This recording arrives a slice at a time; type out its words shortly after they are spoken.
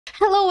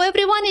Hello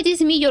everyone, it is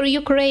me, your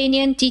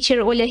Ukrainian teacher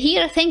Oля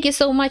here. Thank you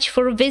so much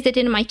for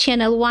visiting my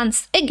channel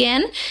once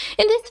again.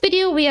 In this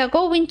video we are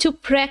going to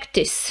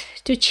practice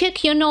to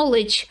check your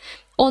knowledge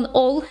on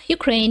all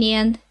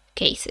Ukrainian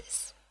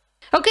cases.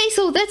 Okay,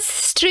 so that's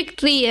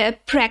strictly a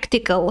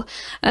practical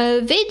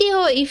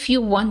video. If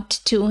you want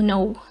to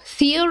know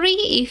theory,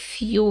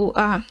 if you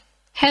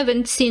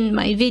haven't seen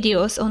my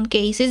videos on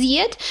cases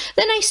yet,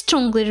 then I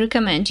strongly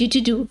recommend you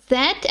to do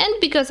that. And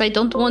because I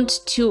don't want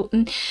to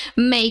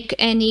make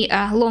any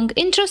long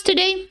intros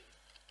today,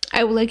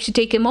 I would like to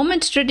take a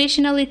moment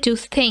traditionally to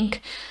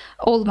thank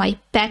all my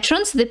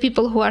patrons, the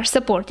people who are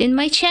supporting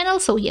my channel.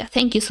 So yeah,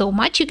 thank you so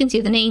much. You can see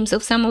the names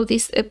of some of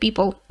these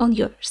people on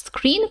your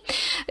screen,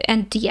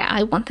 and yeah,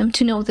 I want them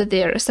to know that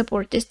their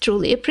support is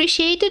truly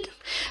appreciated.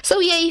 So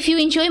yeah, if you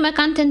enjoy my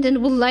content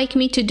and would like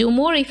me to do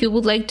more, if you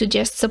would like to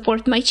just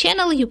support my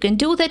channel, you can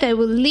do that. I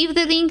will leave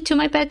the link to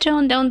my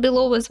Patreon down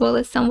below, as well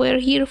as somewhere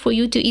here for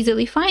you to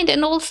easily find.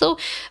 And also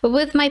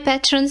with my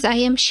patrons, I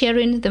am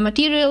sharing the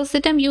materials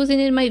that I'm using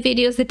in my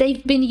videos, that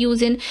I've been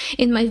using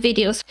in my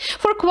videos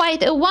for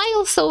quite a while.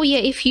 So yeah,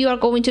 if you are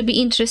going to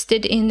be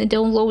interested in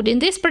downloading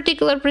this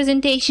particular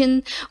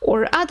presentation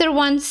or other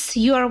ones,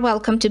 you are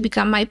welcome to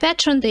become my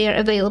patron. They are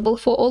available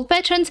for all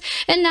patrons.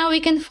 And now we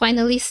can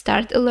finally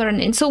start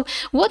learning. So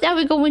what are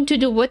we going to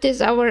do? What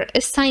is our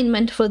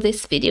assignment for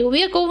this video?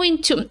 We are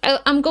going to,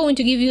 I'm going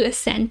to give you a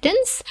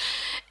sentence,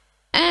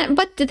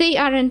 but they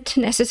aren't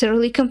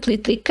necessarily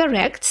completely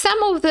correct.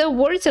 Some of the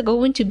words are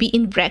going to be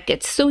in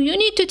brackets, so you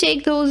need to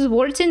take those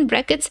words in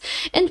brackets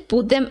and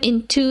put them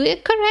into a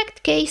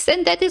correct case,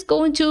 and that is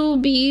going to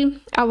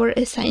be our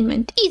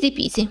assignment. Easy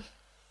peasy,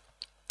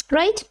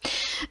 right?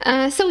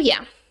 So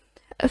yeah,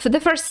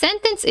 the first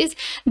sentence is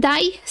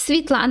Дай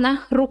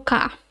Svetlana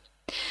ruka.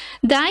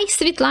 Дай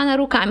Svetlana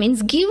ruka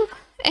means give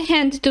a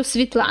hand to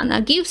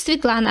Svetlana. Give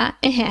Svetlana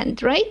a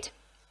hand, right?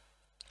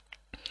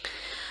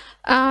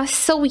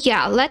 So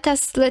yeah, let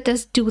us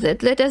do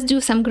that. Let us do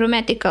some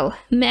grammatical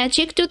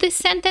magic to this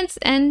sentence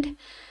and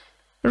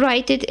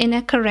write it in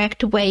a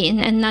correct way,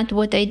 and not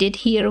what I did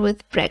here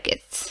with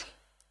brackets.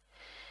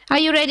 Are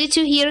you ready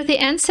to hear the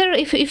answer?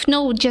 If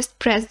no, just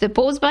press the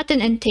pause button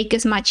and take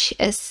as much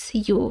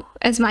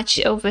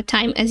of the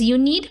time as you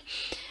need.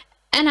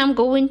 And I'm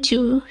going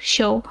to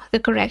show the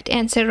correct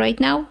answer right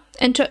now,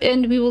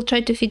 and we will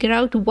try to figure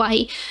out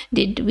why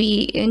did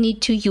we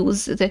need to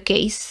use the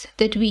case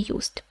that we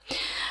used.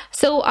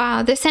 So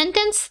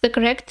the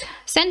correct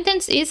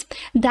sentence is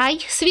Дай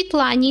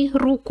Светлане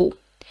руку.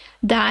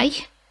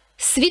 Дай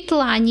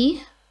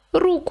Светлане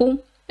руку.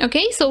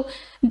 Okay, so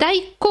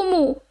дай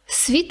кому?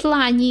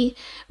 Светлане.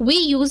 We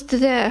used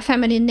the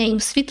feminine name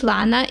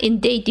Svetlana in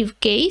dative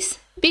case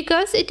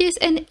because it is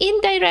an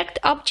indirect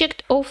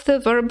object of the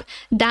verb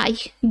дай,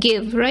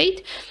 give,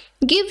 right?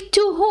 Give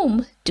to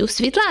whom? To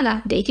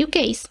Svetlana, dative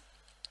case.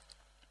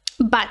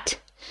 But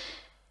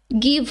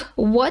give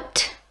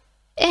what?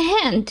 A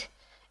hand.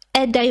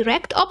 A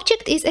direct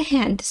object is a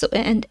hand, so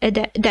and a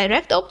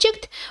direct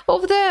object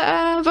of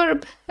the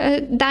verb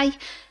дай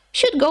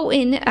should go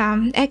in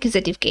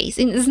accusative case,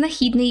 in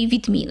знахідний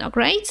відмінок,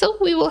 right? So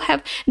we will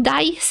have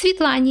дай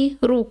Светлане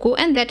руку,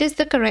 and that is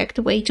the correct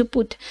way to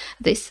put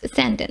this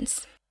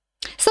sentence.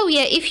 So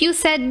yeah, if you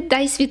said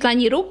дай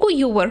Светлане руку,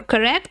 you were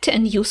correct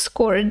and you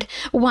scored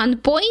 1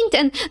 point.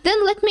 And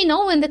then let me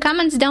know in the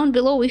comments down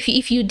below if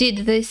you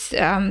did this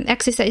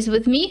exercise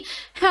with me,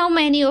 how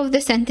many of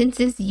the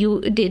sentences you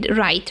did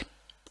right.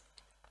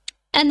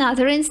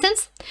 Another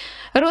instance.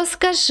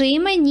 Розкажи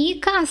мені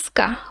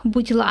казка,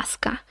 будь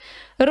ласка.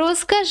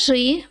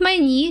 Розкажи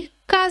мені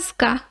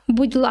казка,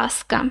 будь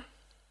ласка.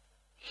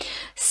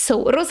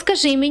 So,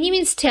 розкажи мені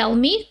means tell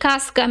me,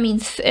 казка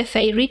means a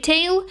fairy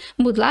tale,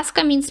 будь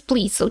ласка means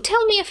please. So,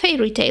 tell me a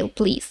fairy tale,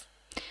 please.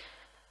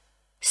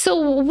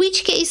 So,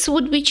 which case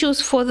would we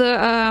choose for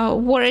the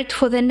word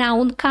for the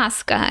noun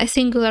казка, a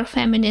singular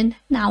feminine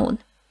noun?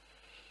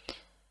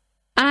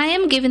 I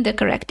am given the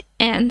correct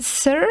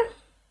answer.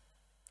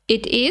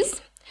 It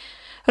is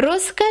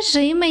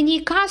розкажи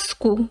мені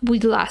казку,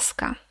 будь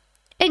ласка.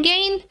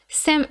 Again,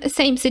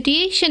 same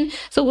situation.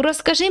 So,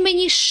 розкажи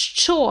мені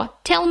що?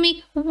 Tell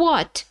me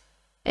what?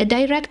 A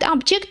direct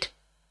object.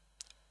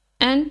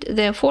 And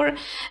therefore,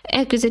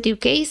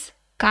 accusative case,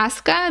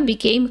 казка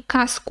became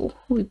казку.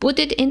 We put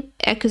it in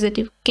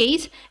accusative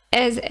case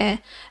as a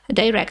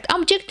direct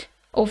object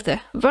of the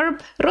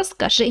verb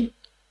розкажи.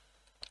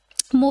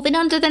 Moving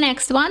on to the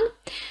next one.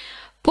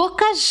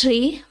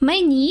 Покажи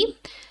мені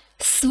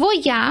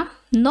своя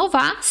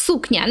нова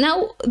сукня.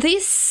 Now,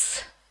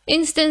 this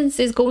instance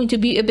is going to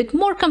be a bit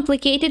more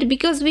complicated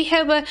because we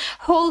have a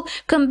whole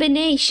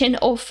combination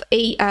of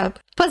a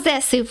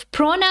possessive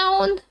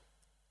pronoun,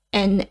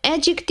 an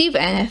adjective,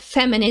 and a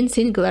feminine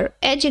singular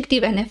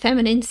adjective, and a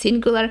feminine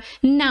singular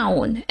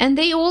noun. And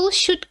they all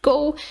should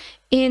go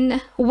in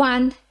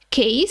one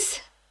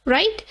case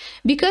right?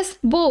 Because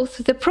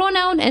both the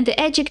pronoun and the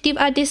adjective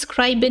are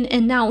describing a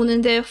noun,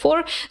 and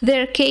therefore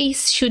their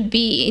case should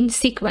be in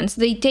sequence.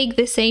 They take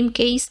the same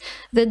case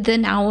that the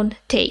noun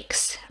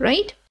takes,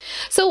 right?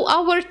 So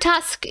our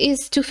task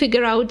is to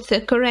figure out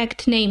the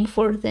correct name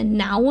for the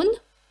noun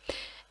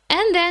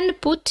and then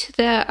put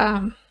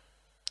the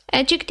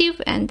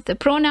adjective and the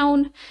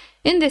pronoun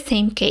in the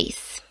same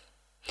case.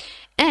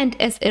 And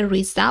as a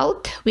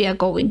result, we are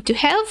going to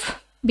have,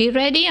 be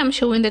ready, I'm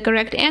showing the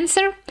correct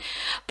answer.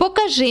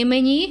 Покажи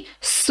мені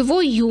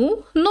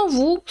свою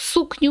нову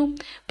сукню.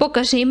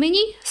 Покажи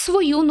мені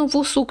свою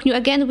нову сукню.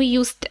 Again, we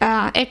used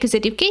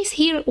accusative case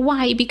here.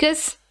 Why?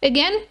 Because,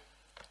 again,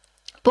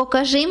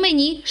 покажи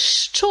мені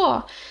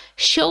що.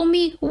 Show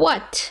me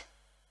what.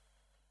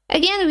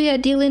 Again, we are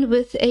dealing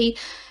with a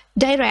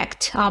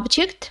direct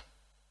object.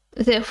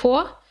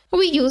 Therefore,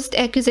 we used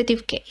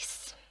accusative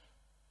case.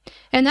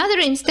 Another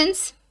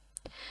instance.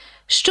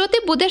 Що ти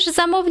будеш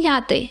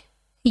замовляти?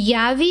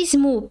 Я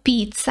візьму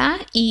піца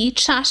і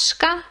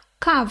чашка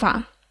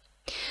кава.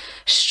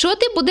 Що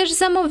ти будеш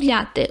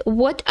замовляти?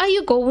 What are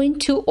you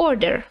going to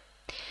order?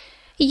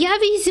 Я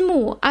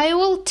візьму, I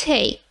will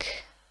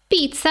take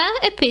pizza,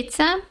 a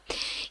pizza,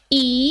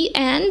 і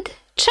and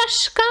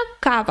чашка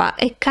кава,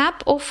 a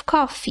cup of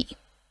coffee.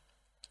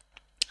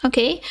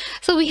 Okay,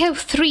 so we have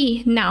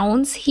three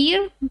nouns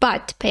here,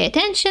 but pay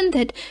attention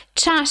that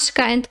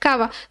чашка and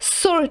kava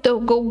sort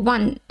of go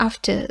one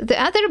after the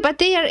other, but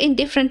they are in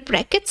different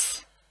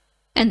brackets.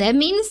 And that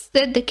means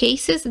that the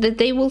cases, that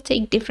they will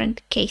take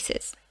different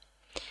cases.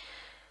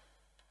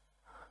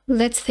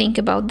 Let's think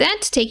about that.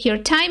 Take your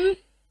time.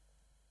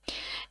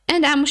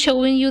 And I'm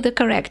showing you the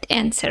correct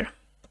answer.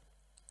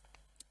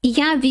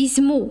 Я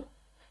візьму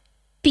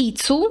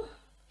піцу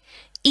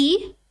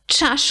і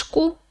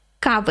чашку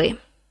кави.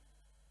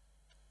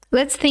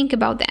 Let's think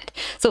about that.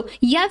 So,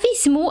 я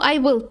візьму, I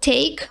will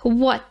take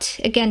what?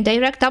 Again,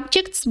 direct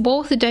objects.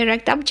 Both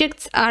direct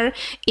objects are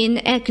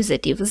in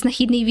accusative,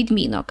 знахідний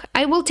відмінок.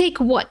 I will take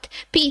what?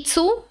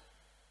 Піцу.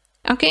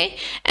 Okay?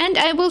 And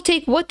I will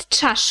take what?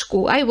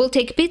 Чашку. I will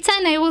take pizza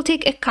and I will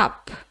take a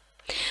cup.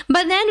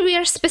 But then we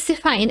are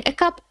specifying a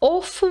cup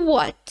of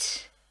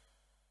what?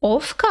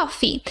 Of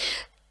coffee.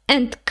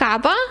 And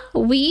kava,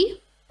 we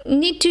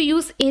need to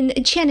use in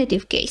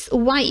genitive case.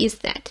 Why is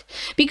that?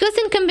 Because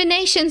in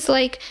combinations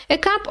like a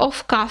cup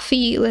of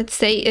coffee, let's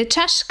say a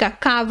чашка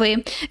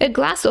кави, a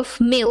glass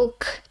of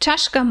milk,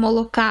 чашка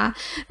молока,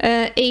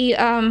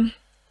 a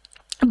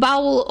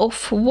bowl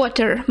of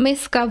water,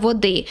 миска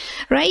води,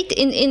 right?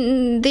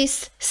 In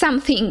this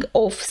something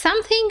of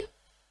something,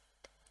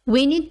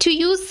 we need to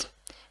use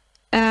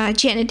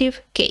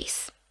genitive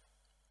case.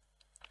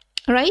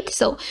 Right?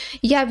 So,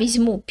 я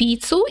візьму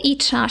піцу і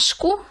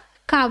чашку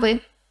кави.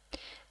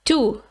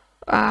 Two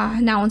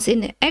nouns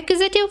in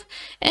accusative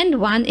and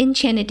one in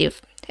genitive.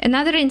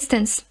 Another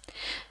instance,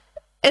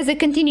 as a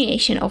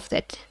continuation of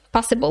that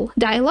possible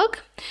dialogue.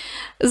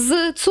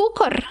 З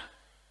цукор,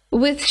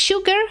 with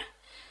sugar,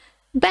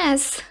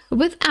 без,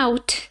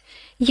 without.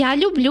 Я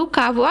люблю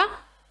кава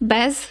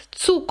без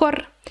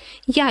цукор.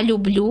 Я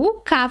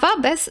люблю кава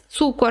без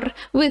цукор.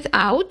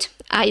 Without,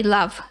 I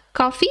love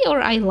coffee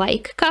or I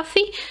like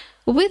coffee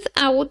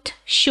without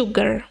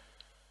sugar.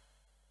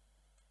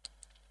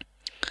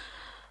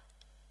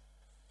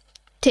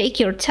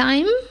 Take your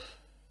time.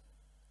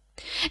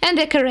 And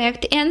the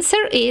correct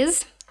answer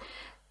is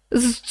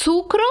з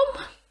цукром,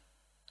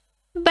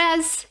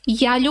 без.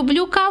 Я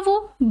люблю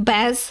каву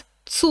без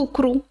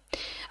цукру.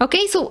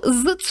 Okay, so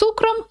з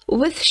цукром,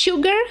 with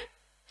sugar.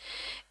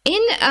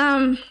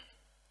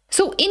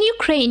 So in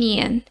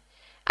Ukrainian,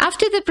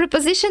 after the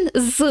preposition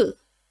з,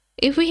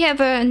 if we have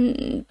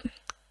a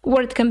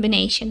word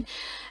combination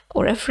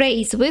or a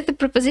phrase with the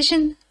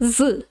preposition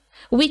з,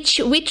 which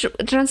we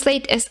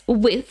translate as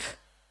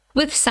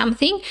with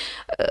something,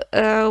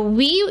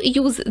 we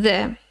use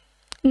the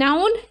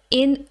noun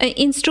in an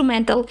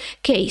instrumental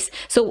case.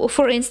 So,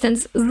 for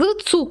instance, з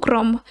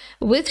цукром,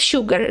 with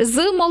sugar,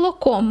 з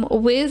молоком,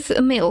 with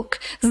milk,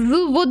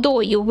 з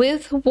водою,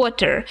 with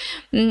water,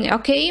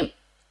 okay?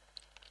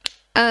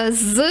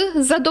 З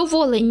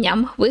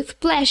задоволенням, with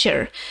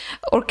pleasure.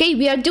 Okay,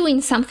 we are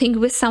doing something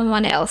with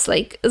someone else,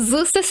 like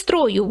з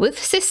сестрою, with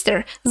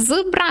sister,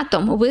 з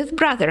братом, with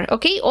brother.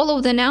 Okay, all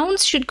of the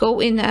nouns should go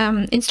in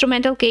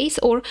instrumental case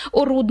or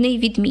орудний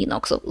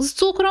відмінок. So, з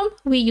цукром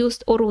we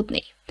used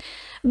орудний.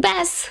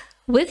 Без,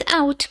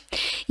 without.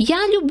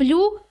 Я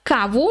люблю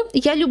каву,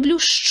 я люблю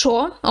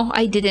що. Oh,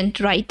 I didn't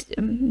write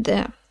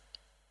the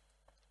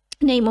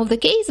name of the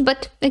case,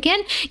 but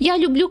again, я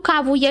люблю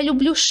каву, я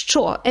люблю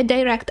що, a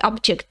direct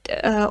object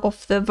of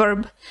the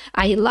verb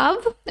I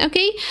love,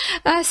 okay?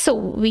 So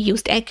we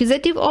used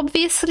accusative,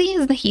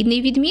 obviously,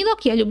 знахідний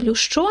відмінок, я люблю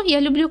що,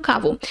 я люблю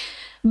каву.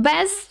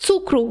 Без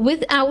цукру,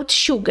 without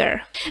sugar.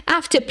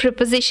 After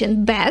preposition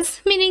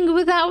без, meaning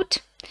without,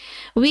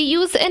 we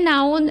use a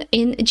noun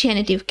in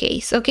genitive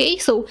case, okay?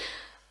 So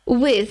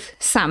with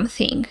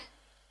something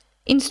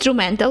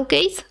instrumental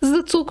case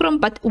з цукром,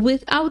 but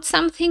without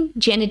something,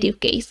 genitive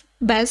case.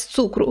 Без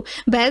цукру,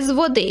 без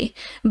води,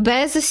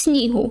 без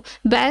снігу,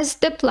 без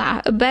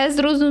тепла, без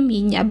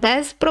розуміння,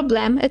 без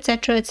проблем,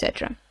 etc.,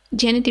 etc.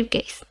 Genitive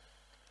case.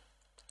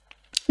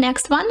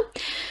 Next one.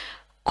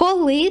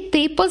 Коли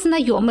ти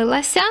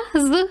познайомилася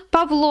з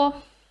Павло?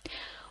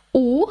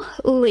 У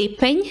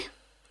липень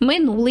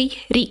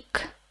минулий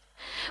рік.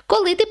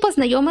 Коли ти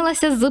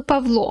познайомилася з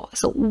Павло?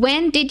 So,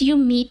 when did you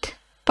meet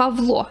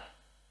Павло?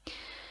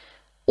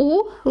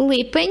 У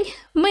липень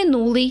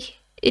минулий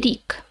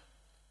рік.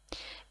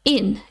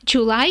 In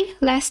July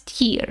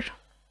last year.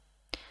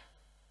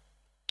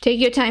 Take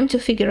your time to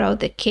figure out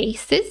the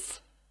cases.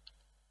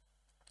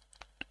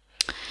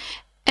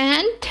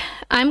 And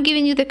I'm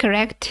giving you the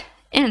correct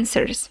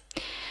answers.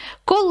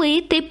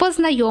 Коли ти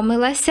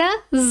познайомилася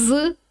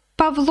з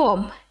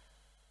Павлом?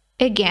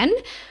 Again,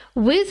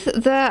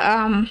 with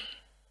the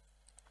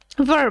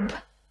verb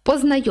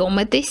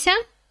познайомитися,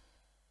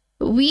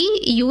 we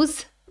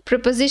use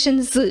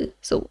preposition з.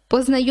 So,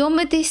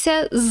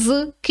 познайомитися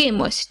з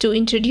кимось. To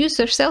introduce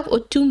yourself or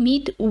to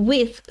meet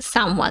with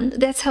someone.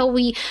 That's how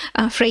we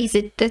phrase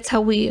it. That's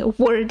how we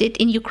word it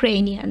in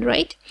Ukrainian,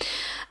 right?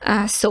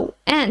 So,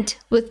 and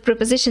with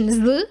preposition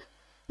з,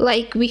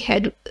 like we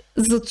had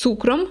з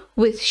цукром,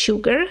 with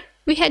sugar,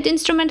 we had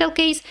instrumental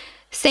case.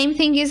 Same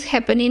thing is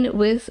happening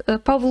with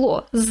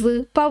Павло,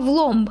 з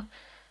Павлом.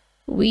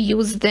 We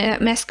use the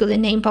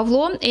masculine name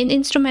Pavlo in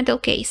instrumental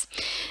case.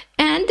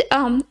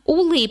 And у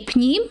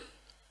липні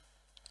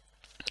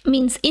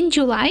means in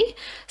July.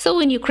 So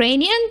in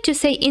Ukrainian, to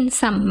say in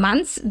some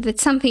months, that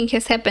something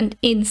has happened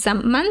in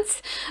some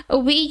months,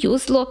 we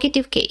use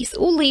locative case.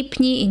 У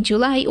липні, in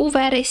July, у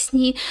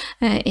вересні,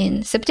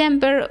 in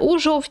September, у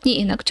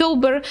жовтні, in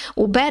October,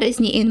 у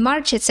березні, in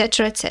March,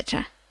 etc.,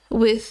 etc.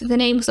 With the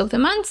names of the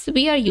months,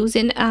 we are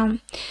using a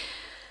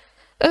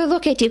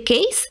locative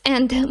case,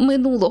 and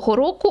минулого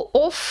року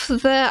of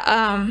the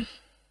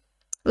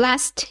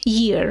last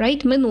year,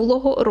 right?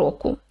 Минулого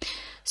року.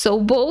 So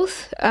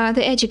both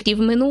the adjective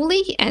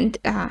минулий and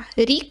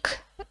рік,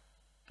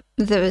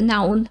 the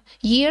noun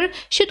year,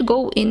 should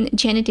go in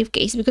genitive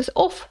case because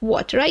of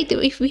what, right?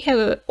 If we have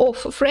a of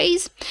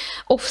phrase,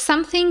 of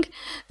something,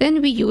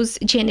 then we use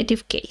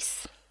genitive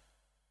case.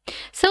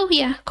 So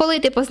yeah, коли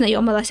ти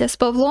познайомилася з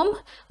Павлом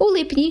у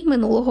липні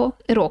минулого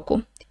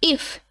року.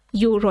 If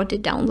you wrote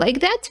it down like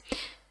that,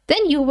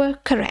 then you were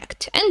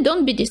correct. And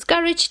don't be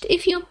discouraged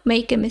if you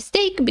make a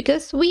mistake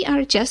because we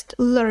are just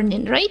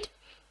learning, right?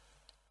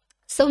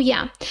 So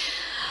yeah.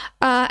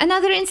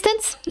 Another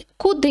instance.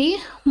 Куди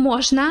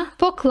можна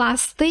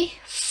покласти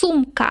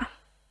сумка?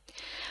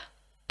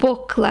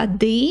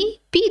 Поклади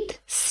під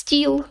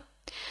стіл.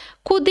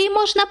 Куди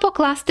можна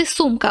покласти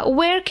сумка?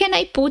 Where can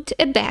I put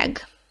a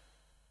bag?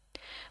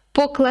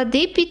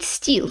 Поклади під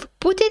стіл.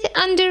 Put it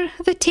under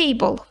the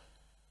table.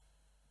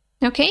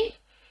 Okay?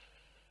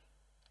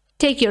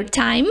 Take your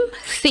time,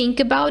 think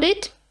about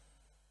it.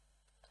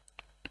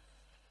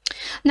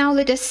 Now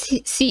let us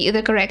see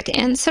the correct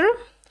answer.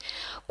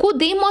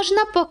 Куди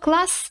можна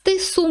покласти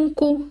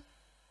сумку?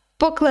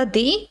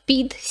 Поклади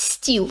під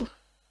стіл.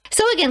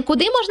 So again,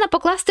 куди можна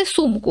покласти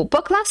сумку?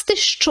 Покласти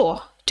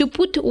що? To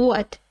put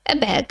what? A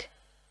bag.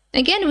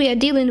 Again, we are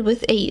dealing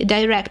with a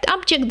direct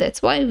object,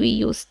 that's why we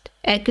used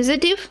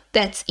accusative.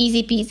 That's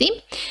easy peasy.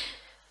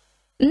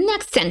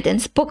 Next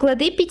sentence.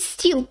 Поклади під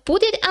стіл.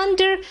 Put it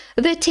under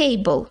the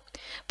table.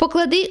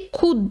 Поклади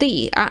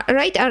куди.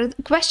 Right? Our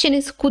question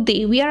is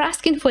куди. We are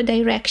asking for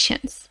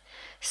directions.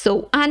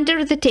 So,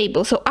 under the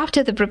table. So,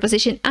 after the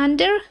preposition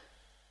under,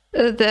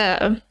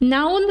 the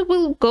noun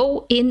will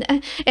go in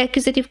an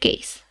accusative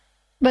case.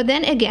 But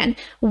then again,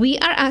 we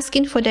are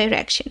asking for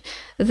direction.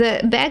 The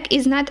bag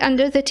is not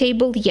under the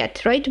table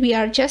yet, right? We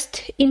are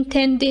just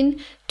intending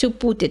to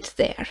put it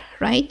there,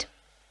 right?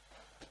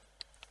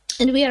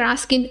 And we are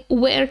asking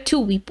where to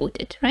we put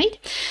it, right?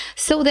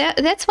 So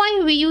that's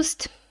why we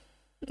used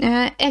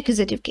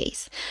accusative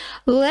case.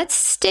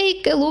 Let's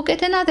take a look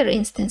at another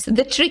instance,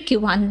 the tricky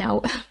one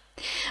now.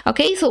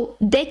 Okay, so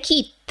the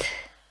kit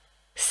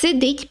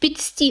сидить під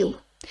стіл.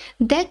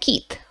 The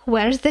kit,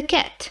 where's the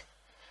cat?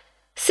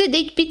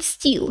 Сидить під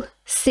стіл,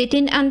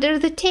 sitting under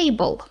the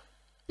table.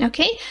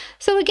 Okay,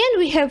 so again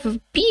we have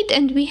pід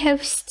and we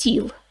have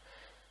стіл.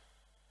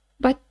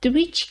 But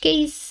which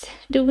case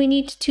do we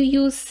need to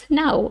use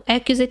now?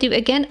 Accusative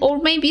again,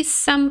 or maybe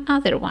some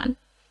other one?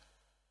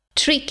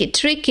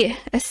 Tricky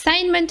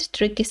assignment,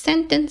 tricky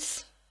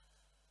sentence.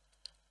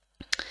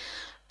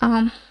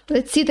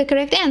 Let's see the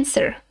correct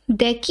answer.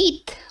 The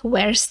kit,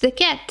 where's the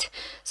cat?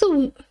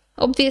 So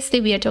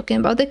obviously we are talking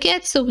about the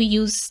cat, so we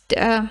used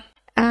a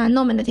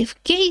nominative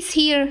case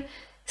here.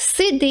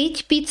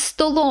 Сидить під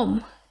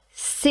столом,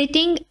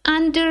 sitting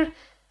under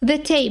the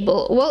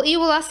table. Well, you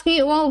will ask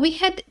me, well, we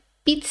had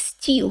під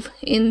стіл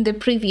in the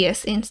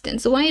previous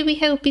instance. Why we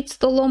have під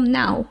столом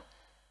now?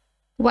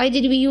 Why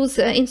did we use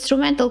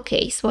instrumental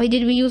case? Why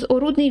did we use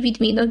орудний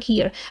відмінок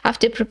here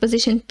after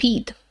preposition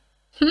під?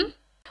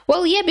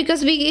 Well, yeah,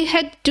 because we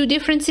had two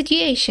different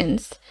situations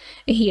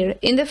here.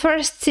 In the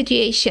first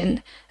situation,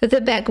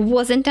 the bag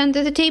wasn't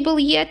under the table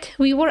yet.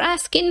 We were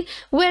asking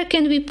where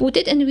can we put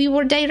it, and we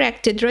were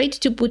directed, right,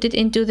 to put it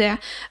into the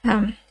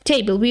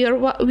table.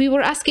 We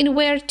were asking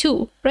where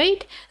to,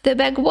 right? The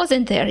bag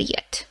wasn't there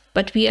yet,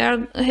 but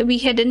we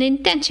had an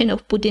intention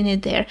of putting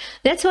it there.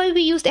 That's why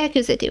we used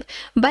accusative.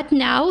 But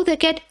now the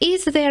cat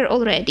is there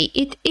already.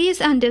 It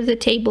is under the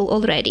table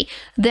already.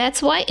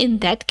 That's why in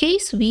that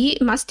case we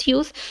must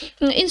use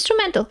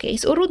instrumental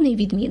case, урудний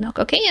відмінок,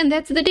 okay? And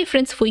that's the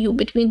difference for you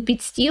between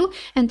під стіл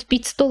and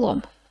під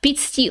столом. Під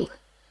стіл,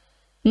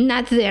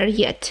 not there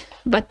yet,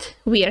 but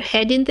we are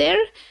heading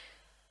there.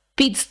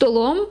 Під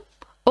столом,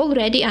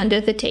 already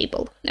under the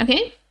table,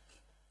 okay?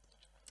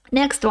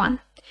 Next one.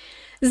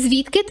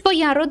 Звідки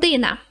твоя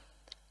родина?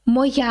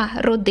 Моя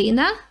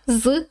родина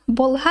з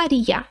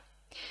Болгарія.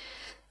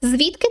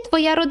 Звідки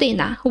твоя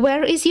родина?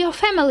 Where is your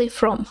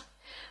family from?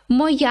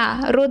 Моя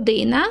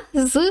родина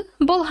з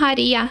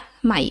Болгарія.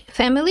 My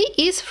family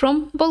is from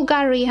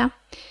Bulgaria.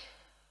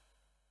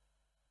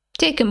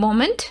 Take a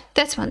moment.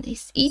 That one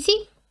is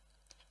easy.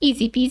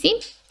 Easy peasy.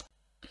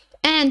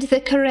 And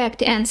the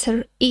correct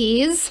answer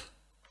is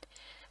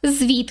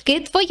звідки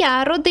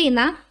твоя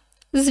родина?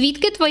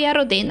 Звідки твоя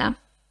родина?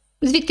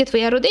 Звідки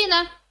твоя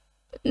родина?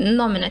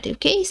 Nominative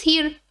case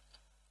here,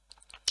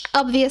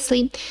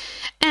 obviously.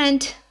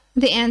 And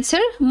the answer,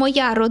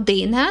 моя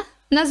родина,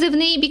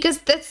 називний, because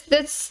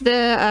that's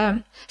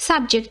the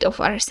subject of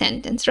our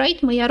sentence,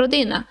 right? Моя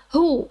родина.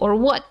 Who or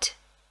what?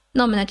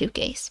 Nominative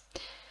case.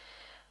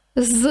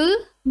 З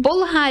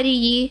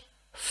Болгарії,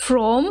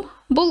 from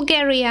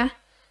Bulgaria.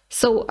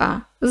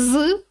 So,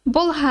 з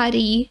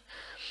Болгарії.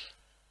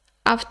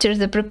 After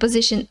the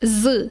preposition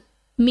з,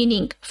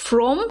 meaning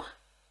from,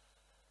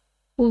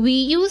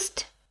 we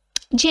used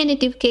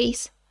genitive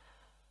case,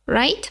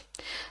 right?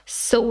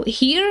 So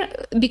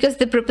here, because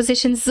the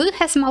preposition з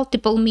has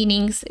multiple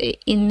meanings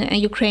in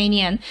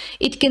Ukrainian,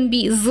 it can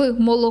be з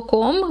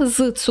молоком,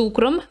 з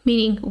цукром,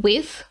 meaning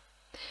with,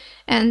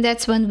 and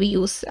that's when we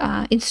use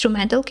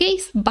instrumental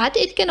case, but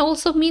it can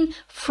also mean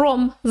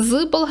from,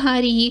 з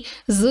Болгарії,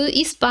 з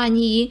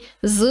Іспанії,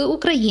 з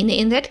України.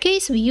 In that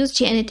case, we use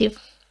genitive.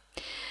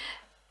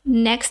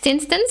 Next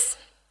instance.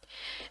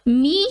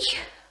 Мій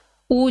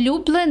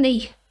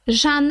улюблений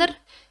жанр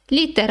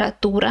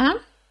література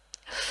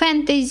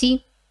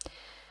фентезі.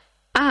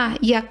 А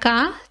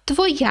яка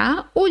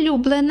твоя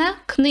улюблена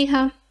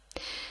книга?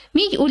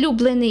 Мій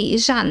улюблений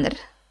жанр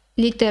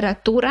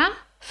література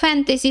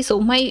фентезі.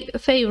 So my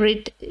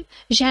favorite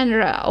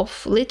genre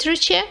of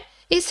literature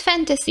is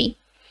fantasy.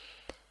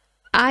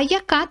 А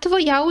яка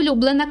твоя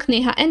улюблена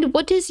книга? And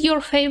what is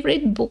your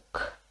favorite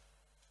book?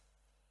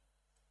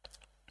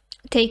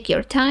 Take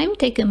your time,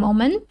 take a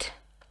moment.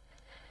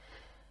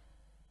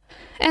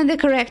 And the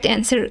correct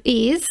answer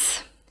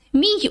is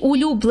мій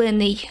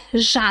улюблений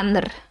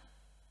жанр.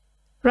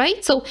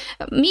 Right? So,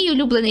 мій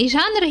улюблений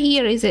жанр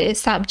here is a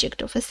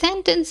subject of a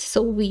sentence,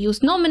 so we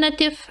use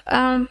nominative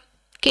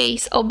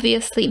case,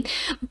 obviously.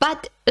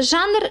 But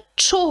genre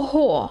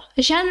чого?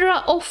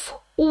 Genre of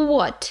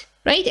what?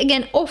 Right?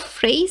 Again, of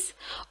phrase,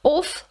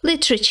 of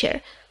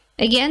literature.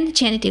 Again,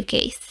 genitive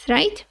case,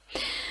 right?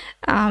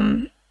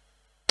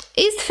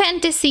 Is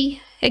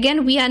fantasy.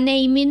 Again, we are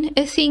naming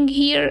a thing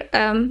here,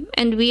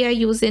 and we are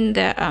using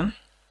the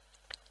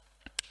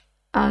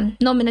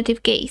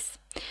nominative case.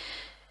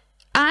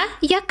 А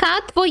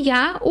яка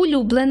твоя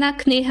улюблена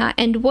книга?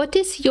 And what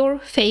is your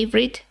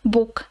favorite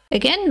book?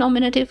 Again,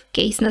 nominative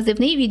case,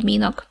 називний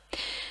відмінок.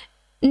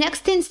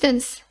 Next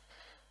instance.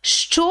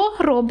 Що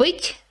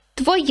робить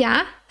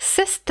твоя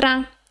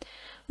сестра?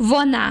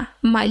 Вона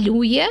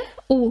малює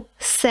у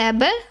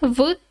себе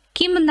в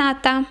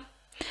кімната.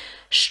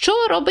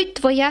 Що робить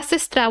твоя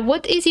сестра?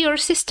 What is your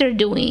sister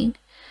doing?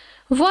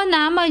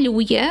 Вона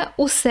малює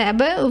у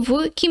себе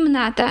в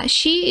кімната.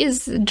 She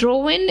is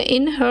drawing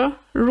in her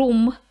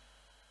room.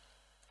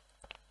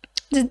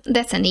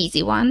 That's an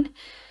easy one.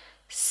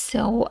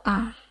 So,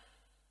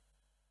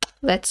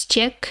 let's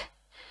check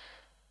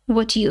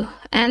what you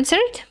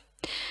answered.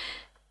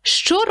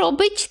 Що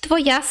робить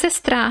твоя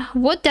сестра?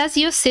 What does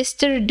your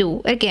sister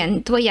do?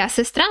 Again, твоя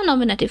сестра,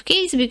 nominative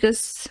case,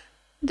 because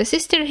the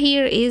sister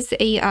here is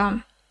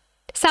a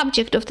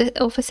subject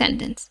of a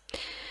sentence.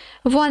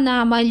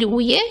 Вона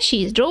малює,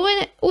 she is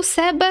drawing, у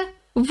себе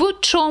в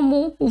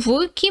чому?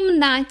 В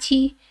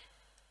кімнаті.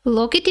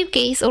 Locative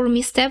case or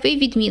місцевий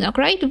відмінок,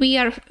 right? We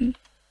are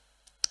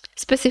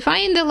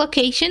specifying the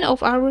location of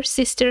our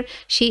sister.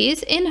 She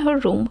is in her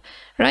room,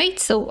 right?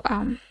 So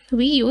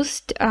we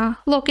used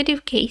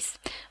locative case.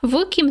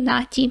 В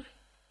кімнаті.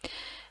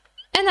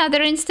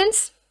 Another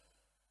instance.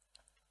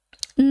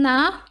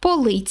 На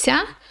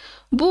полиця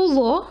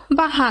було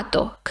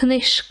багато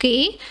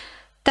книжки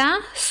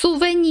та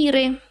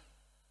сувеніри.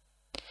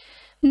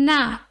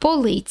 На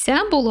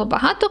полиця було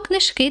багато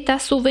книжки та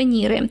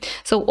сувеніри.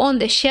 So on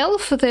the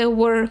shelf there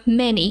were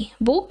many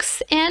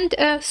books and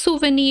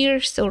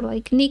souvenirs or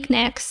like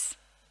knickknacks,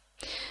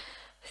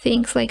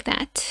 things like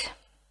that.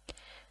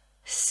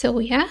 So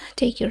yeah,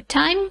 take your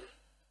time.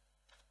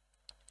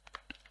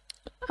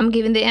 I'm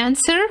giving the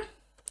answer.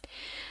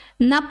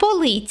 На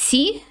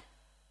полиці.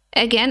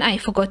 Again, I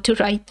forgot to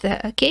write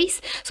the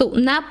case. So,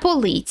 на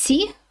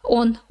полиці,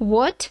 on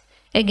what?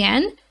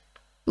 Again,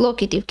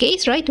 locative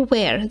case, right?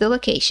 Where, the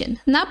location.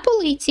 На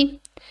полиці.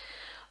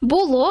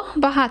 Було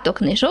багато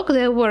книжок.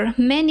 There were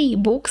many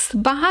books.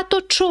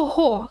 Багато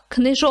чого.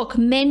 Книжок.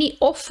 Many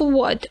of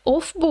what?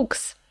 Of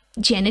books.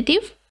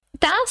 Genitive.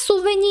 Та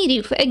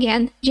сувенірів.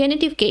 Again,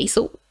 genitive case.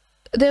 So,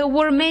 there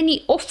were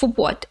many of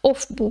what?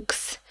 Of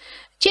books.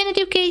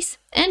 Genitive case.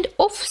 And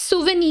of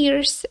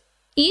souvenirs.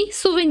 І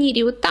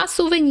сувенірів. Та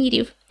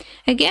сувенірів.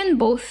 Again,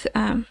 both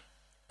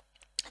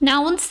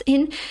nouns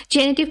in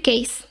genitive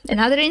case.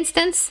 Another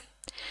instance.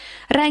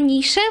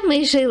 Раніше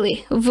ми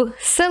жили в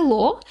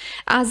село,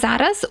 а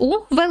зараз у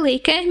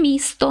велике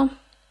місто.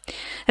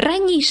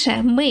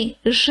 Раніше ми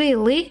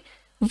жили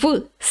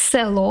в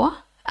село,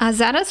 а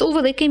зараз у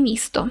велике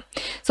місто.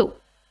 So,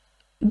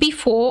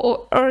 before or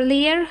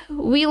earlier,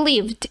 we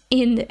lived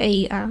in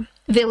a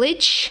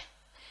village,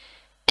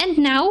 and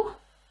now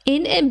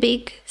in a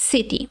big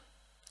city.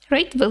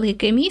 Right?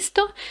 Велике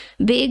місто,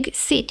 big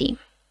city.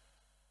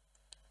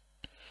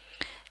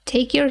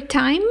 Take your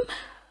time.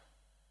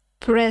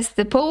 Press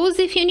the pause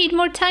if you need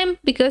more time,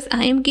 because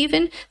I am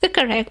given the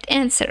correct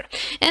answer.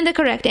 And the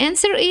correct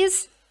answer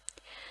is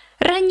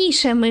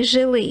раніше ми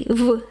жили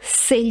в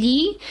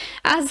селі,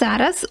 а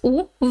зараз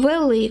у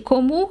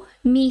великому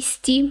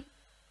місті.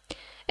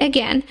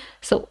 Again,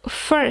 so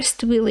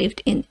first we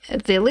lived in a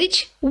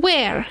village.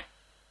 Where?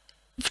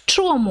 В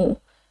чому?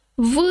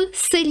 В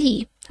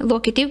селі.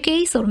 Locative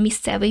case or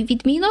місцевий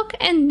відмінок.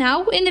 And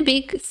now in a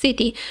big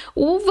city.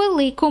 У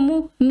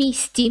великому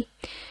місті.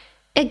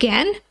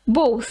 Again,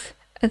 both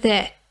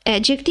the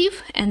adjective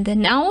and the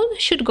noun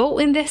should go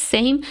in the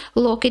same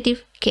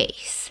locative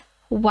case.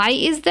 Why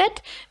is that?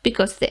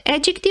 Because the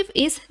adjective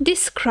is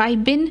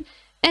describing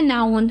a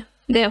noun.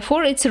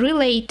 Therefore, it's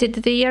related.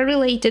 They are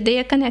related. They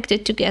are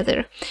connected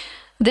together.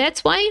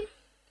 That's why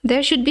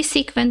there should be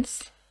sequence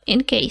in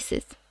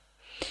cases.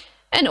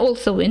 And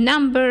also in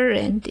number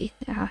and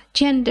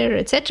gender,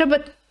 etc.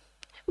 But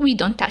we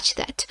don't touch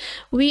that.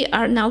 We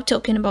are now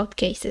talking about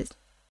cases.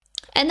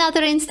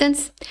 Another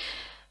instance.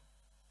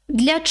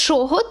 Для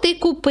чого ти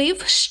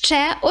купив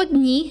ще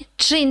одні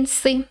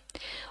джинси?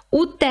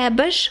 У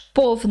тебе ж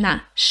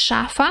повна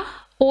шафа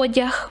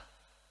одяг.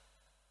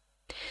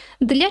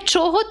 Для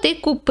чого ти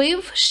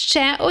купив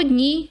ще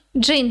одні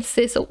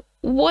джинси? So,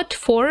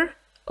 what for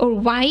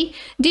or why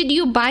did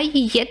you buy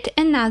yet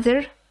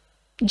another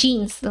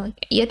jeans?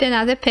 Yet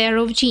another pair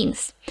of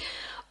jeans.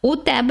 У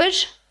тебе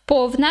ж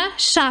повна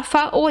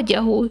шафа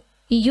одягу.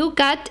 You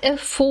got a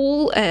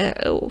full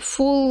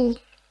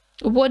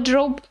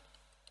wardrobe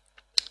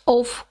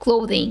of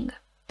clothing.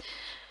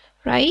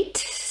 Right?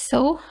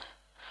 So,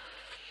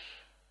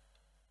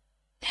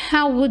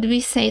 how would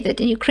we say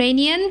that in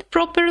Ukrainian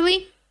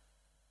properly?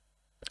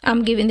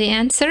 I'm giving the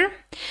answer.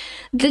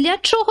 Для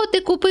чого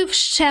ти купив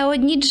ще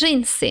одні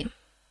джинси?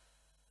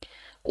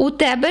 У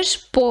тебе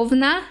ж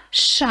повна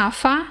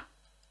шафа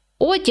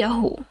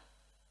одягу.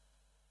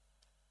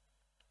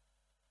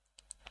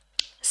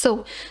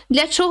 So,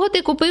 для чого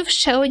ти купив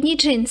ще одні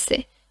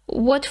джинси?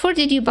 What for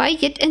did you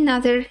buy yet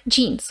another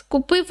jeans?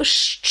 Купив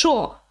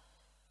що?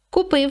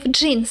 Купив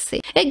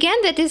джинси.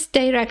 Again, that is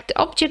direct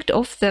object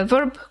of the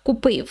verb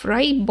купив,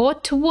 right?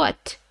 Bought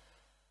what?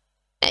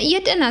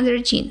 Yet another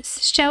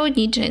jeans. Ще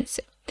одні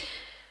джинси.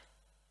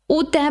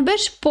 У тебе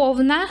ж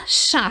повна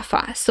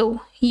шафа. So,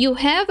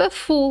 you have a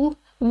full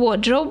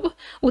wardrobe.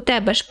 У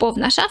тебе ж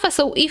повна шафа.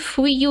 So, if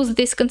we use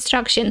this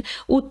construction,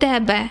 у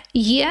тебе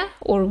є,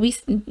 or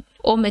we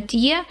omit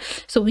є,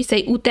 so we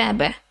say у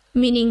тебе,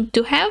 meaning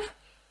to have,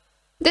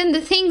 then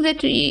the thing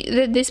that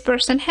this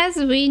person has,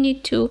 we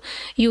need to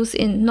use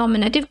in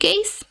nominative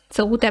case.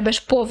 So, у тебе ж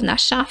повна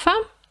шафа.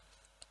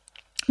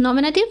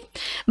 Nominative.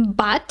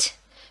 But,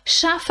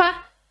 шафа,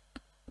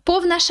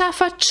 повна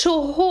шафа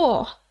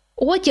чого?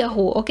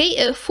 Одягу, okay?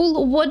 A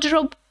full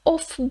wardrobe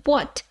of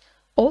what?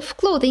 Of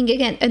clothing,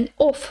 again, an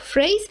of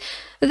phrase.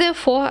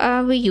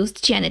 Therefore, we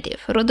used genitive,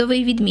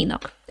 родовий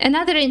відмінок.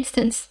 Another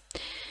instance.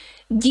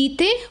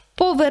 Діти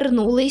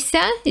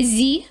повернулися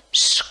зі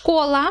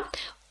школа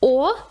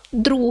о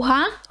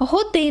 2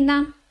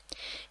 година.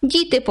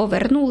 Діти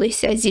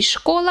повернулися зі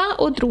школа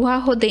о 2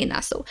 година.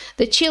 So,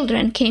 the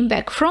children came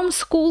back from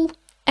school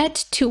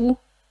at 2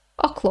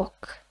 o'clock.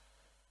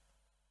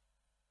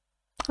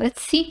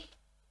 Let's see.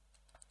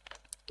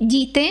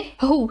 Діти,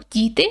 who?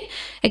 Діти.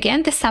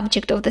 Again, the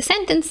subject of the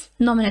sentence,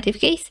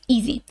 nominative case,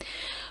 easy.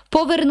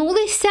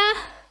 Повернулися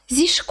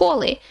зі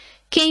школи.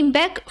 Came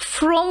back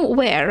from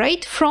where,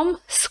 right? From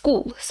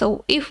school.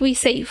 So, if we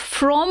say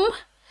from,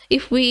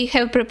 if we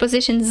have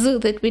preposition z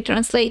that we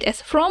translate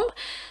as from,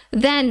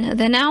 then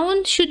the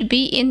noun should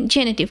be in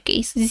genitive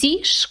case.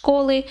 Зі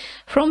школи,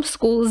 from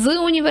school, з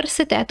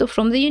університету,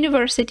 from the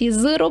university,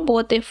 з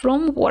роботи,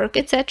 from work,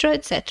 etc.,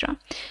 etc.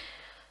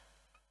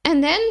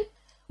 And then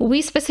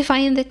we specify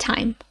in the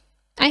time.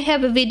 I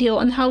have a video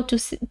on how to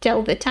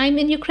tell the time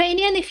in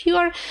Ukrainian if you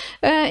are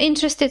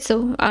interested,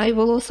 so I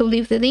will also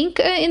leave the link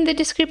in the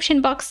description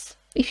box.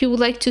 if you would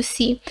like to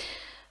see.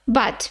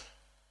 But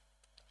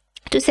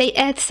to say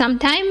at some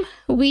time,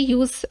 we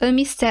use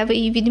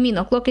місцевий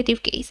відмінок,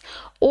 locative case.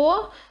 О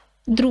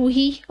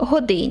другій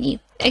годині.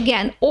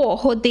 Again, о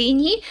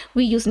годині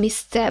we use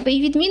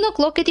місцевий відмінок,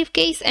 locative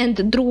case,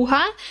 and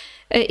друга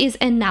is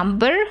a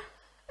number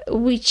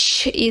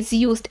which is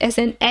used as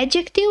an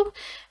adjective.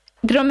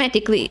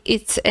 Grammatically,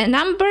 it's a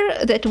number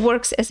that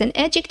works as an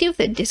adjective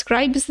that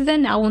describes the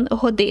noun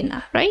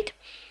година, right?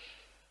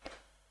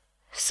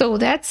 So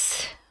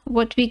that's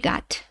what we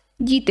got.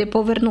 Діти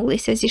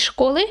повернулися зі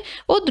школи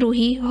о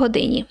другій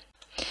годині.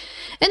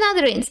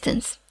 Another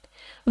instance.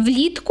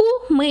 Влітку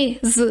ми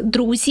з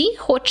друзі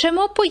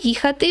хочемо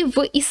поїхати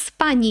в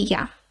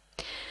Іспанію.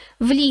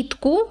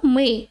 Влітку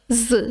ми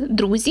з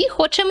друзі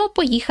хочемо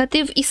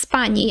поїхати в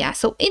Іспанію.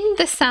 So in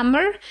the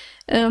summer,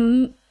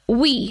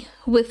 we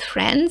with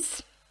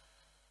friends.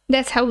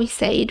 That's how we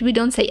say it. We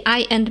don't say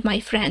I and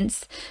my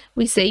friends.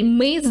 We say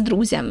ми з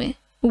друзями.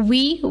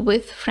 We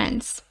with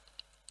friends.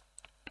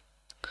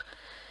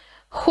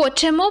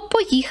 Хочемо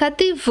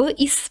поїхати в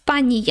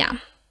Іспанію.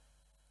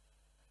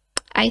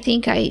 I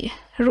think I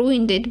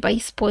ruined it by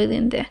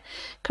spoiling the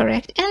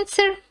correct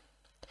answer.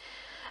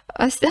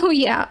 So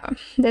yeah,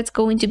 that's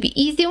going to be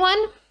easy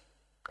one.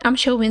 I'm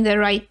showing the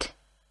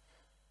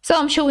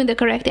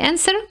correct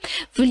answer.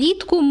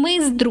 Влітку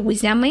ми з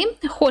друзями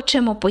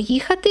хочемо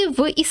поїхати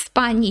в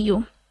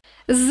Іспанію.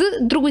 З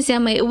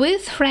друзями,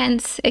 with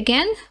friends,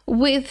 again,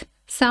 with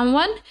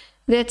someone.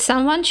 That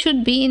someone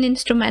should be in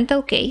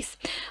instrumental case.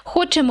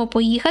 Хочемо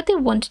поїхати,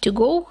 want to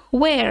go,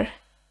 where?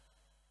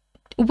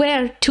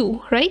 Where to,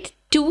 right?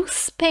 To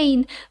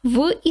Spain,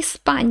 в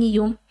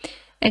Іспанію.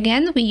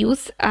 Again, we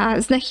use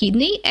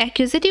знахідний,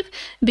 accusative,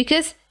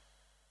 because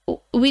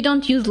we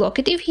don't use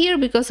locative here,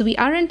 because we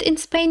aren't in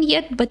Spain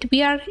yet, but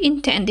we are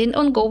intending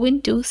on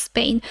going to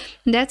Spain.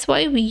 That's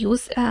why we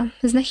use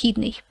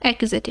знахідний,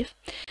 accusative.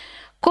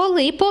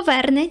 Коли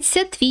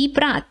повернеться твій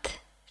брат?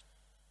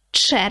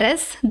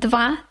 Через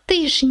 2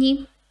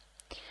 тижні.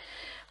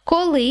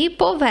 Коли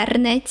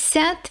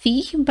повернеться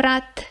твій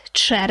брат?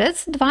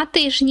 Через 2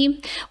 тижні.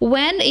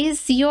 When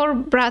is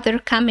your brother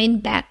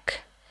coming back?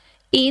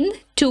 In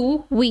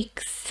 2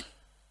 weeks.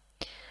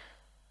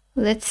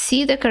 Let's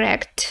see the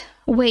correct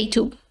way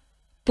to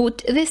put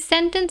this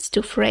sentence,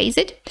 to phrase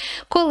it.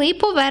 Коли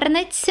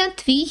повернеться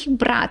твій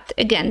брат?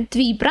 Again,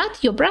 твій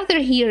брат, your brother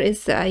here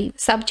is a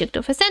subject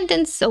of a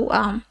sentence, so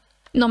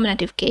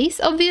nominative case,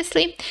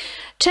 obviously.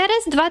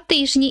 Через 2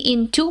 тижні,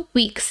 in 2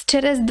 weeks.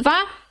 Через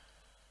 2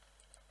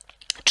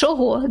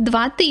 чого?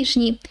 2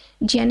 тижні.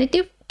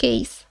 Genitive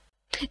case.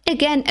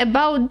 Again,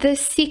 about the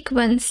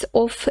sequence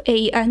of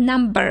a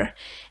number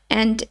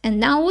and a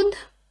noun,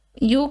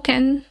 you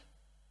can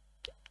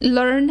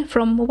learn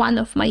from one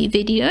of my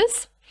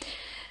videos.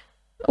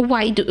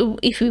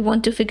 If we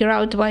want to figure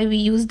out why we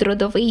used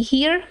родовий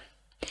here,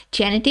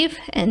 genitive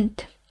and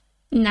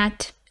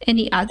not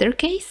any other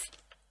case.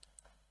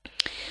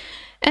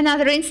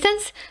 Another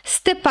instance.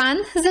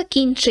 Степан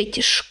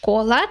закінчить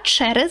школа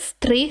через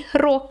 3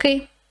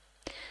 роки.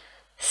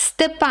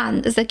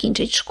 Степан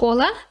закінчить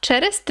школа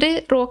через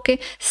 3 роки.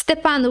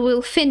 Степан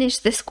will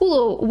finish the school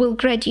or will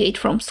graduate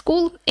from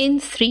school in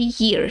 3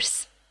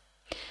 years.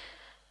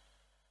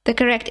 The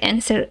correct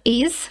answer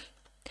is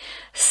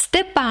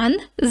Степан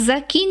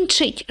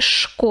закінчить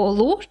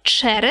школу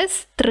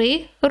через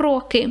 3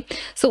 роки.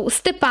 So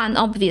Степан,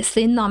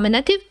 obviously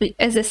nominative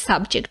as a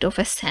subject of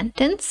a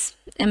sentence,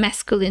 a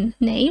masculine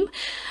name.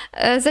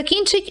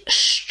 Закінчить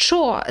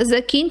що?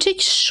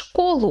 Закінчить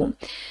школу.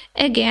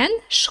 Again,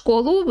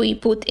 школу we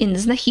put in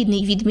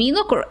знахідний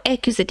відмінок or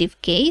accusative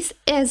case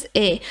as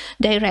a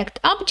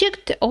direct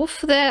object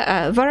of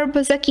the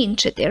verb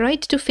закінчити,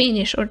 right? To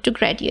finish or to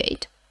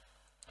graduate.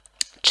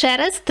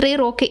 Через 3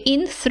 роки,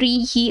 in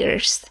 3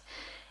 years.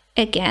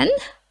 Again,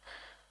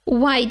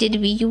 why did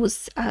we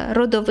use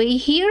родовий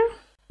here?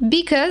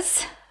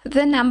 Because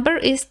the number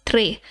is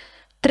 3.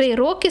 3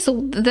 роки, so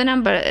the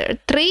number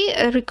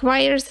 3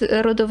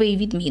 requires родовий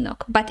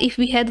відмінок. But if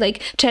we had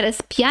like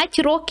через 5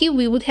 років,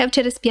 we would have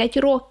через 5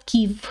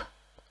 років.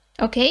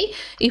 Okay?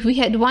 If we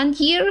had 1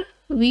 year,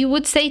 we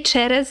would say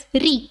через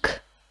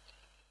рік.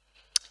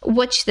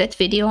 Watch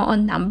that video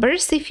on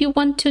numbers if you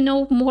want to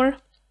know more.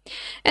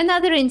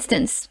 Another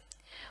instance.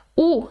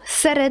 У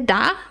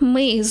середа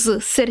ми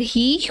з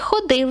Сергій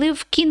ходили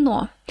в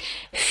кіно.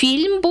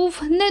 Фільм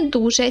був не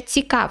дуже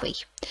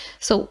цікавий.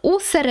 So, у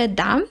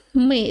середа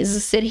ми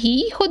з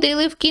Сергій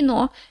ходили в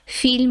кіно.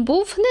 Фільм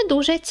був не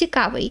дуже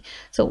цікавий.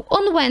 So,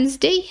 on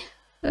Wednesday,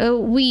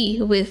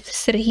 we with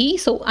Сергій,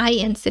 so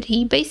I and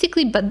Сергій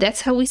basically, but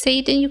that's how we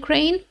say it in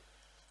Ukraine.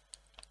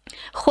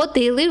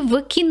 Ходили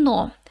в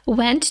кіно.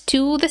 Went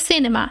to the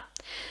cinema.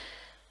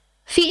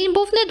 Фільм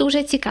був не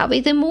дуже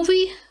цікавий. The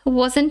movie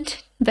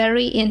wasn't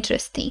very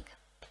interesting.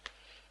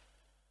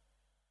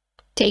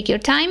 Take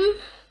your time.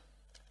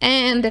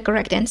 And the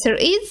correct answer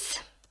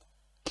is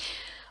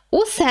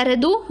у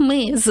середу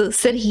ми з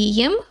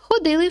Сергієм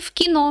ходили в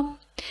кіно.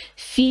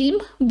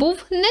 Фільм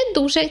був не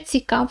дуже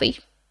цікавий.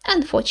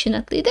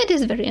 Unfortunately, that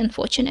is very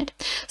unfortunate.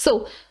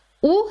 So,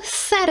 у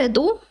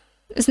середу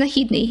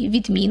знахідний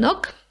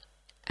відмінок,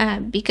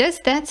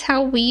 because that's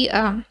how we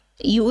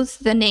use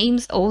the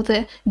names of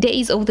the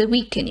days of the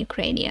week in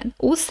Ukrainian.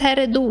 У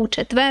середу, у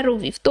четвер, у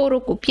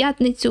вівторок, у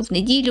п'ятницю, в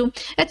неділю,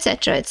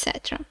 etc.,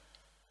 etc.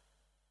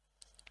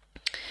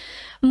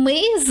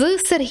 Ми з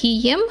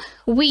Сергієм,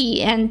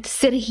 we and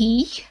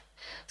Сергій,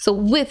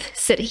 so with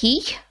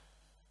Сергій,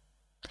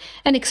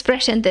 an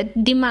expression that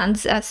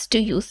demands us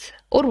to use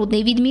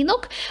орудний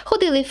відмінок,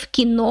 ходили в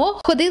кіно,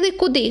 ходили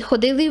куди?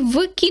 Ходили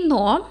в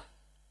кіно,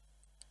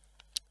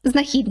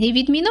 знахідний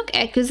відмінок,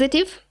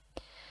 accusative,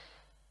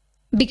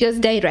 because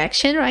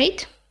direction,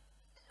 right?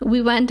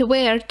 We went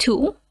where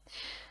to.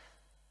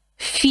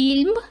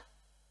 Фільм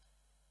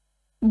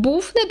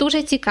був не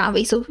дуже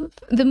цікавий. So,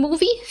 the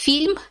movie,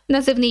 фільм,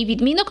 називний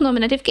відмінок,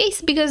 nominative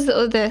case, because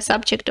of the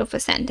subject of a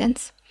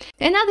sentence.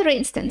 Another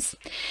instance.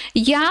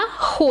 Я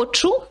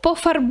хочу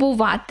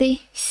пофарбувати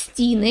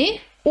стіни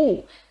у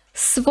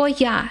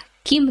своя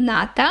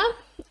кімната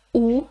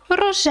у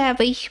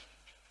рожевий.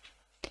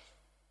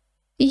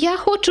 Я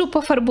хочу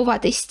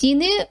пофарбувати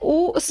стіни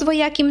у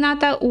своя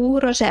кімната у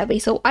рожевий.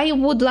 So I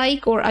would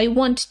like or I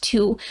want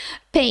to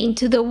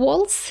paint the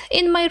walls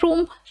in my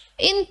room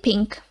in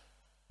pink.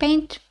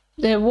 Paint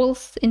the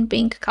walls in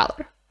pink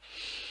color.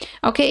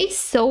 Okay,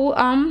 so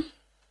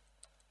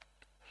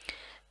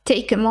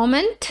take a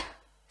moment,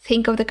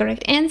 think of the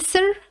correct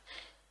answer.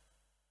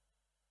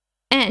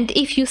 And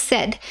if you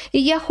said,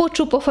 я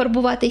хочу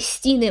пофарбувати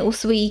стіни у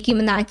своїй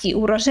кімнаті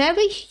у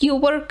рожевий, you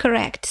were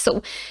correct.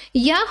 So,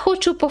 я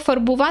хочу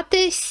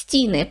пофарбувати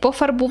стіни.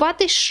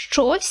 Пофарбувати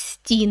що?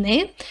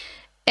 Стіни.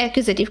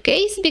 Accusative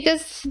case,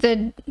 because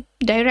the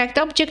direct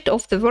object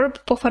of the verb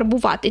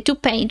пофарбувати. To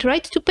paint,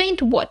 right? To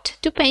paint what?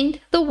 To paint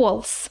the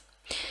walls.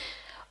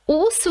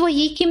 У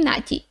своїй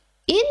кімнаті.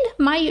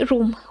 In my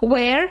room.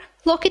 Where?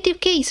 Locative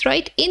case,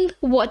 right? In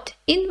what?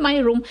 In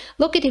my room.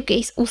 Locative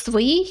case. У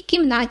своїй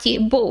кімнаті.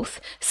 Both.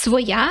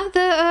 Своя,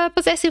 the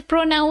possessive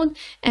pronoun,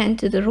 and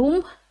the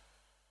room,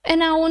 a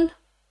noun,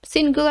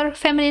 singular,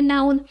 feminine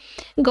noun,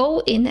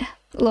 go in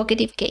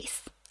locative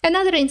case.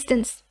 Another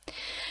instance.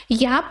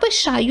 Я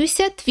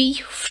пишаюся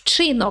твій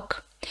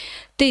вчинок.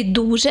 Ти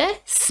дуже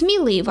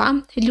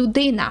смілива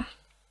людина.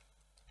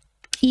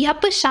 Я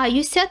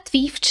пишаюся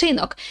твій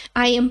вчинок.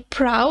 I am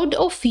proud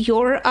of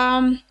your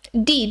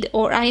did,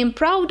 or I am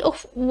proud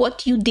of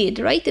what you did,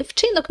 right?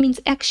 Вчинок means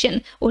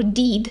action or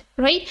deed,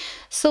 right?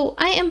 So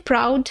I am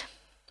proud.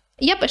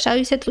 Я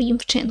пишаюся твоїм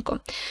вчинком.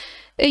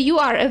 You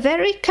are a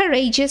very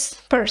courageous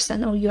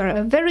person, or you are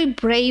a very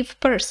brave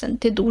person.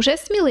 Ти дуже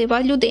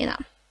смілива людина.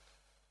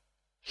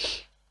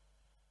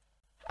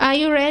 Are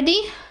you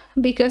ready?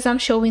 Because I'm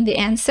showing the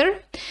answer.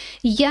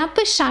 Я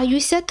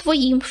пишаюся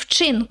твоїм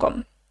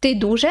вчинком. Ти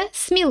дуже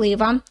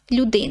смілива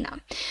людина.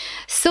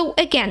 So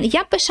again,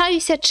 я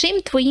пишаюся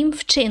чим твоїм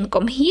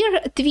вчинком.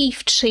 Here, твій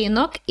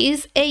вчинок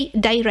is a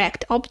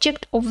direct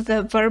object of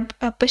the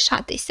verb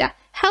пишатися.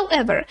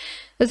 However,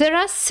 there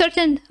are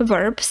certain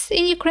verbs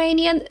in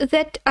Ukrainian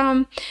that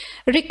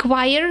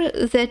require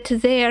that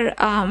their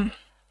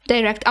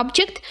direct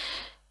object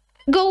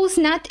goes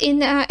not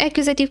in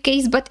accusative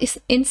case, but is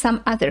in some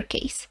other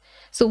case.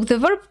 So the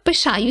verb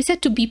пишаюся,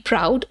 to be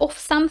proud of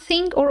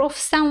something or of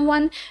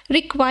someone,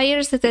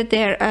 requires that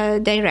their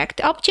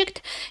direct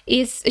object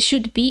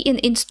should be in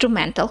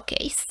instrumental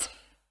case.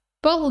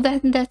 Well,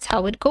 that's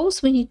how it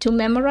goes. We need to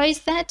memorize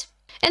that.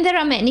 And there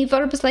are many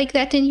verbs like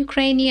that in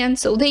Ukrainian,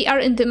 so they are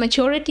in the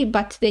majority,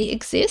 but they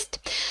exist.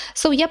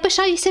 So я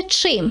пишаюся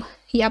чим?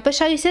 Я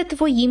пишаюся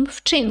твоїм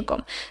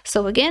вчинком.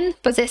 So again,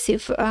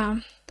 possessive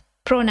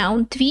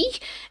pronoun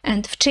твій,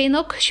 and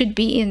вчинок should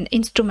be in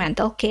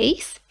instrumental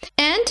case.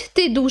 And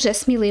ти дуже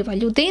смілива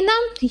людина.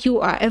 You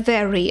are a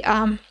very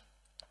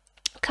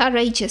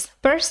courageous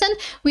person.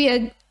 We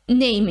are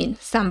naming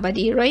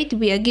somebody, right?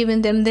 We are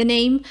giving them the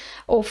name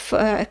of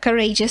a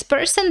courageous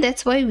person.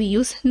 That's why we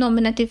use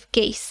nominative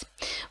case.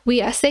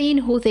 We are saying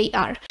who they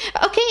are.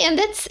 Okay, and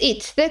that's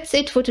it. That's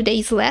it for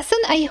today's lesson.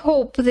 I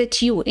hope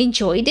that you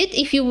enjoyed it.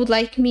 If you would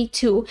like me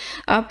to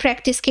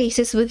practice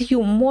cases with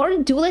you more,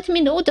 do let me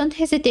know. Don't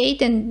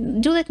hesitate,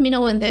 and do let me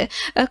know in the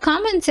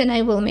comments, and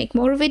I will make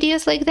more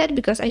videos like that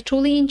because I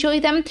truly enjoy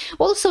them.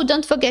 Also,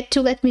 don't forget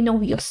to let me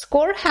know your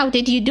score. How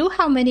did you do?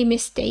 How many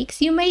mistakes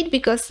you made?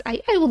 Because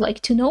I would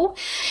like to know.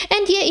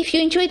 And yeah, if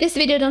you enjoyed this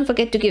video, don't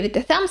forget to give it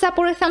a thumbs up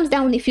or a thumbs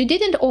down if you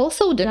didn't.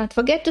 Also, do not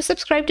forget to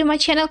subscribe to my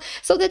channel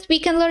so that we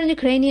can learn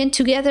Ukrainian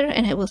together,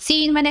 and I will see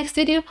you in my next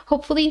video,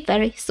 hopefully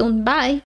very soon. Bye!